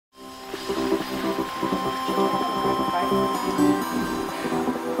Alright,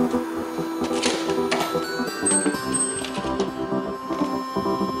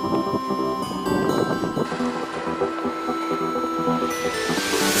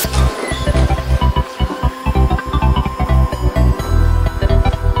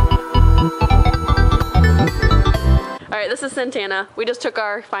 this is Santana. We just took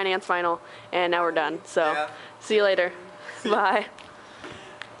our finance final and now we're done. So, yeah. See you later. Bye.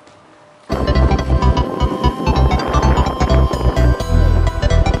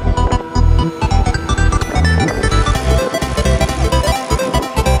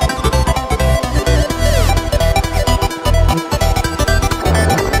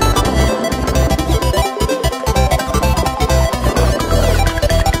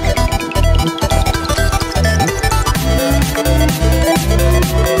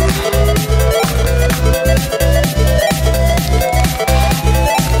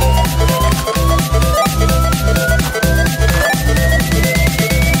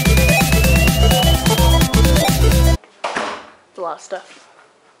 A lot of stuff.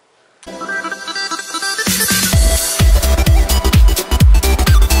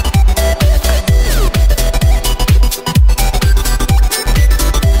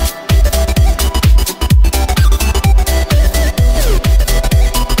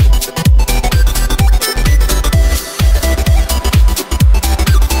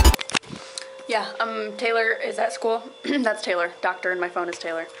 Yeah, Taylor is at school. That's Taylor. Doctor, and my phone is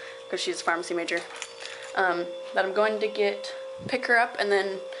Taylor because she's a pharmacy major. But I'm going to pick her up, and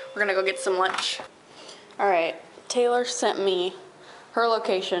then we're gonna go get some lunch. Alright, Taylor sent me her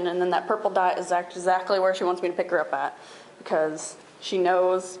location, and then that purple dot is exactly where she wants me to pick her up at, because she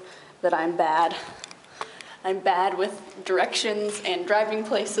knows that I'm bad. I'm bad with directions and driving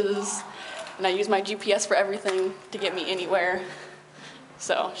places, and I use my GPS for everything to get me anywhere.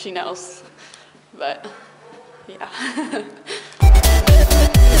 So she knows, but yeah.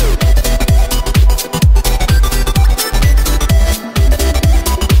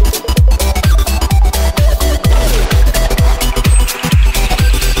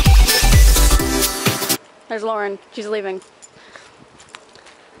 There's Lauren. She's leaving.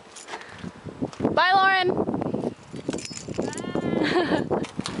 Bye, Lauren.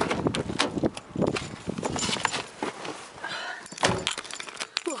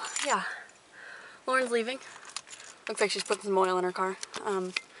 Ooh, yeah. Lauren's leaving. Looks like she's putting some oil in her car.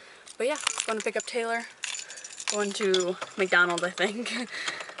 But yeah, going to pick up Taylor. Going to McDonald's, I think.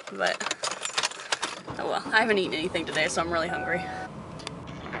 But oh well. I haven't eaten anything today, so I'm really hungry.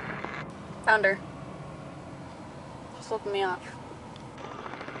 Found her. Flipping me off.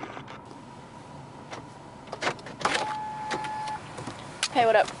 Hey,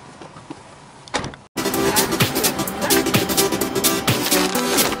 what up?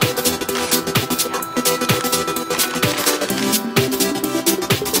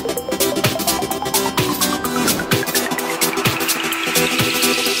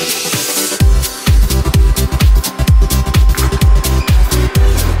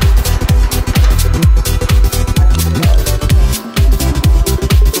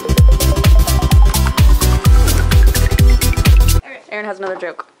 Has another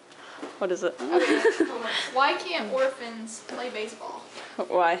joke. What is it? Why can't orphans play baseball?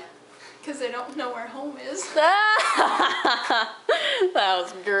 Why? Because they don't know where home is. That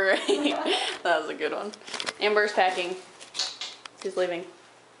was great. That was a good one. Amber's packing. She's leaving.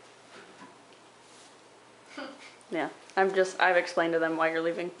 Yeah, I've explained to them why you're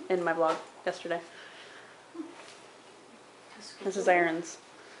leaving in my vlog yesterday. This is Aaron's.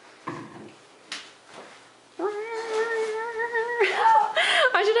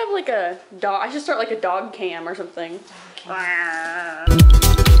 I should have like a dog. I should start like a dog cam or something.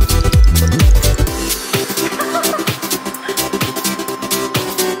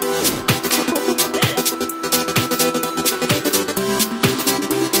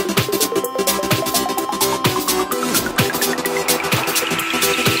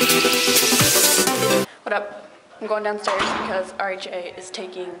 What up? I'm going downstairs because RHA is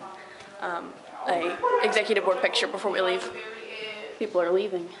taking a executive board picture before we leave. People are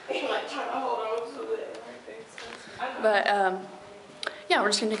leaving. But yeah, we're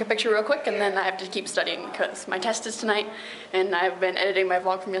just gonna take a picture real quick, and then I have to keep studying because my test is tonight, and I've been editing my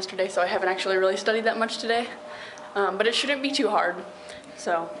vlog from yesterday, so I haven't actually really studied that much today. But it shouldn't be too hard,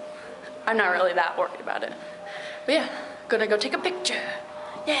 so I'm not really that worried about it. But yeah, gonna go take a picture.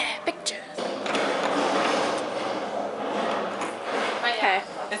 Yeah, pictures. Okay.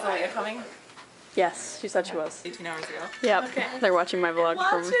 Is Aaliyah coming? Yes, she said she was. 18 hours ago? Yep. Okay. They're watching my vlog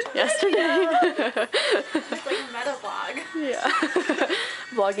from yesterday. It's like a meta vlog. Yeah.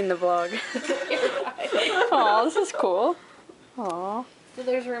 Vlogging the vlog. Aw, this is cool. Aw. So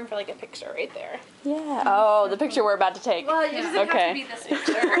there's room for like a picture right there. Yeah. Oh, the picture we're about to take. Well, it doesn't have to be this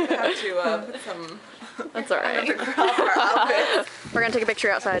picture. We're gonna have to put some. That's alright. Crop our outfits. We're gonna take a picture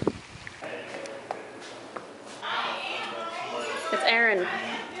outside. It's Erin.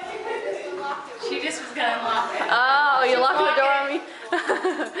 She just was gonna unlock it. Oh, you locked the door on me?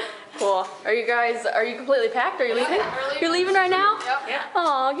 Cool. Are you completely packed? Are you leaving? You're leaving right now? Yep. Yeah.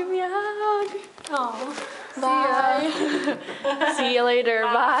 Aw, give me a hug. Aw. Bye. See you later.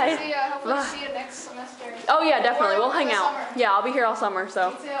 Bye. See ya. Hopefully see you next semester. Oh yeah, definitely. We'll hang This out. summer. Yeah, I'll be here all summer, so.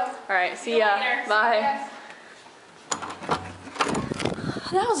 Me too. Alright, see ya. Later. Bye. See you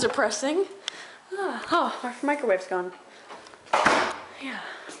guys. That was depressing. Oh, our microwave's gone. Yeah.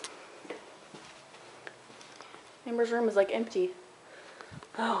 Amber's room is like empty.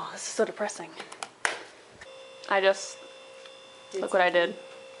 Oh, this is so depressing. Look what I did.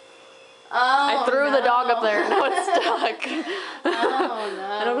 Oh, I threw the dog up there. Now it's stuck. Oh no.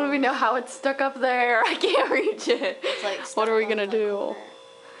 I don't even know how it's stuck up there. I can't reach it. It's like What are we gonna do?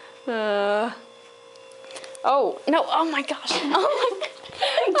 Oh, no. Oh my gosh. Oh my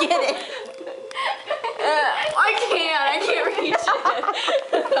God. Get it. I can't reach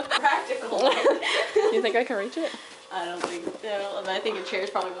it. Practical. You think I can reach it? I don't think so. I think a chair is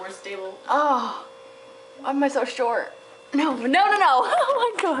probably more stable. Oh, why am I so short? No.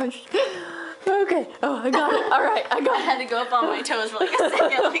 Oh my gosh. Okay. Oh, I got it. All right, I got I had to go up on my toes for like a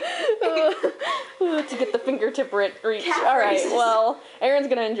second. Like, it. To get the fingertip reach. All right, raises. well, Erin's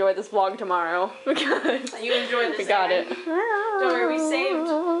going to enjoy this vlog tomorrow because you enjoyed this. we got Erin. it. Don't worry, we saved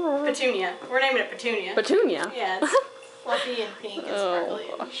Petunia. We're naming it Petunia. Petunia? Yeah, it's fluffy and pink and Oh, sparkly.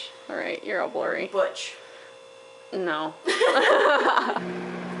 gosh. All right, you're all blurry. Butch. No.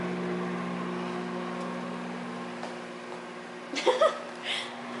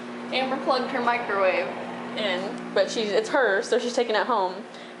 Amber plugged her microwave in, but it's hers, so she's taking it home.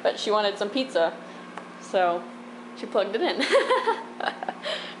 But she wanted some pizza, so she plugged it in.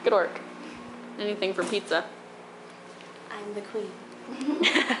 Good work. Anything for pizza. I'm the queen.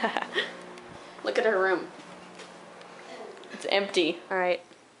 Look at her room. It's empty. All right.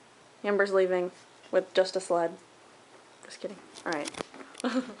 Amber's leaving with just a sled. Just kidding. All right.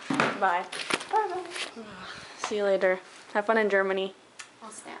 Bye. Bye. See you later. Have fun in Germany. I'll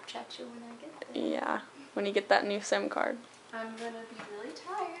Snapchat you when I get there. Yeah, when you get that new SIM card. I'm gonna be really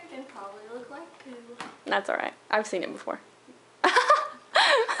tired and probably look like poo. That's all right. I've seen it before.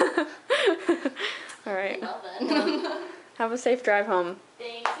 All right. Well then. Have a safe drive home.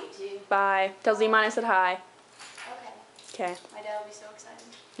 Thanks, you too. Bye. Tell Zima I said hi. Okay. Okay. My dad will be so excited.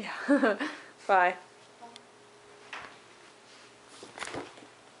 Yeah. Bye.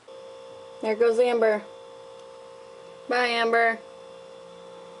 There goes Amber. Bye, Amber.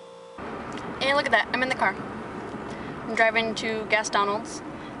 And look at that. I'm in the car. I'm driving to Gastonald's,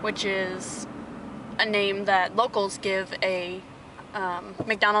 which is a name that locals give a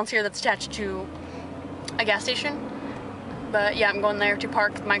McDonald's here that's attached to a gas station. But yeah, I'm going there to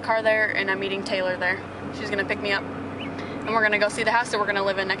park my car there, and I'm meeting Taylor there. She's gonna pick me up, and we're gonna go see the house that we're gonna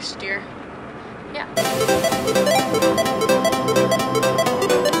live in next year. Yeah.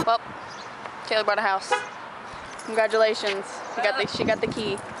 Well, Taylor bought a house. Congratulations. She got the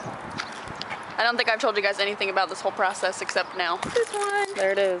key. I don't think I've told you guys anything about this whole process except now. This one.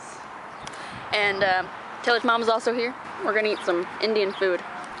 There it is. And Taylor's mom is also here. We're gonna eat some Indian food.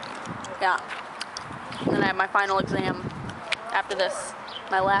 Yeah. And then I have my final exam after this.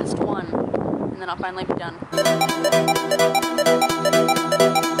 My last one. And then I'll finally be done.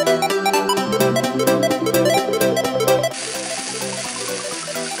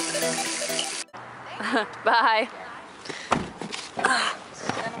 Bye.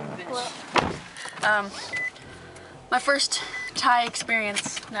 My first Thai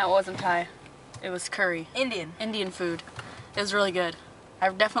experience. No, it wasn't Thai. It was curry. Indian food. It was really good. I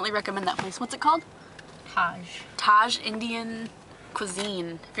definitely recommend that place. What's it called? Taj Indian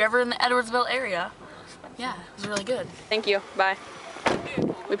Cuisine. If you're ever in the Edwardsville area, yeah, it was really good. Thank you. Bye.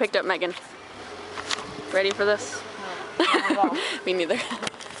 We picked up Megan. Ready for this? No. Me neither.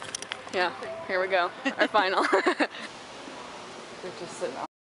 Yeah, here we go. Our final. They're just sitting on.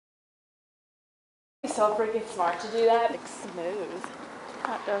 It's so freaking smart to do that. It's smooth.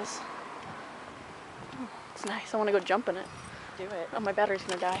 Yeah, it does. Oh, it's nice. I want to go jump in it. Do it. Oh, my battery's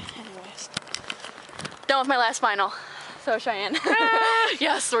gonna die. Anyways. Done with my last final. So Cheyenne.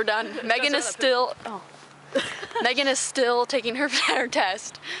 Yes, we're done. Megan is still. Oh. Megan is still taking her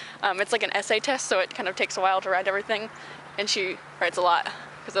test. It's like an essay test, so it kind of takes a while to write everything, and she writes a lot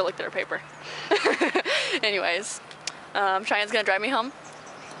because I looked at her paper. Anyways, Cheyenne's gonna drive me home,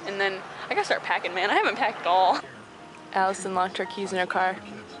 and then I gotta start packing, man. I haven't packed at all. Allison locked her keys in her car.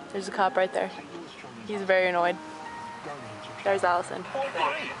 There's a cop right there. He's very annoyed. There's Allison.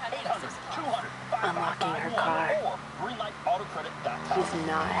 Unlocking her car. He's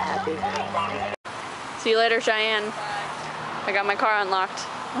not happy. See you later, Cheyenne. I got my car unlocked.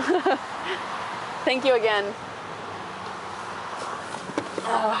 Thank you again.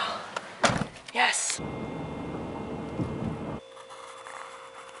 Oh, yes.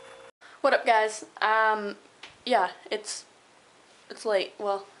 What up, guys? Yeah, it's late.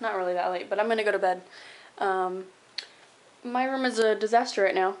 Well, not really that late, but I'm gonna go to bed. My room is a disaster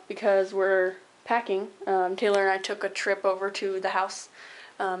right now because we're packing. Taylor and I took a trip over to the house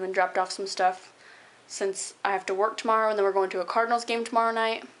and dropped off some stuff since I have to work tomorrow, and then we're going to a Cardinals game tomorrow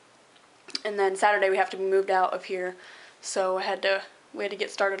night, and then Saturday we have to be moved out of here, so we had to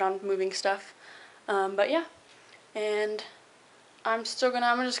get started on moving stuff. But yeah, and I'm just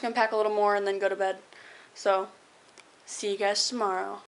gonna pack a little more and then go to bed. So see you guys tomorrow.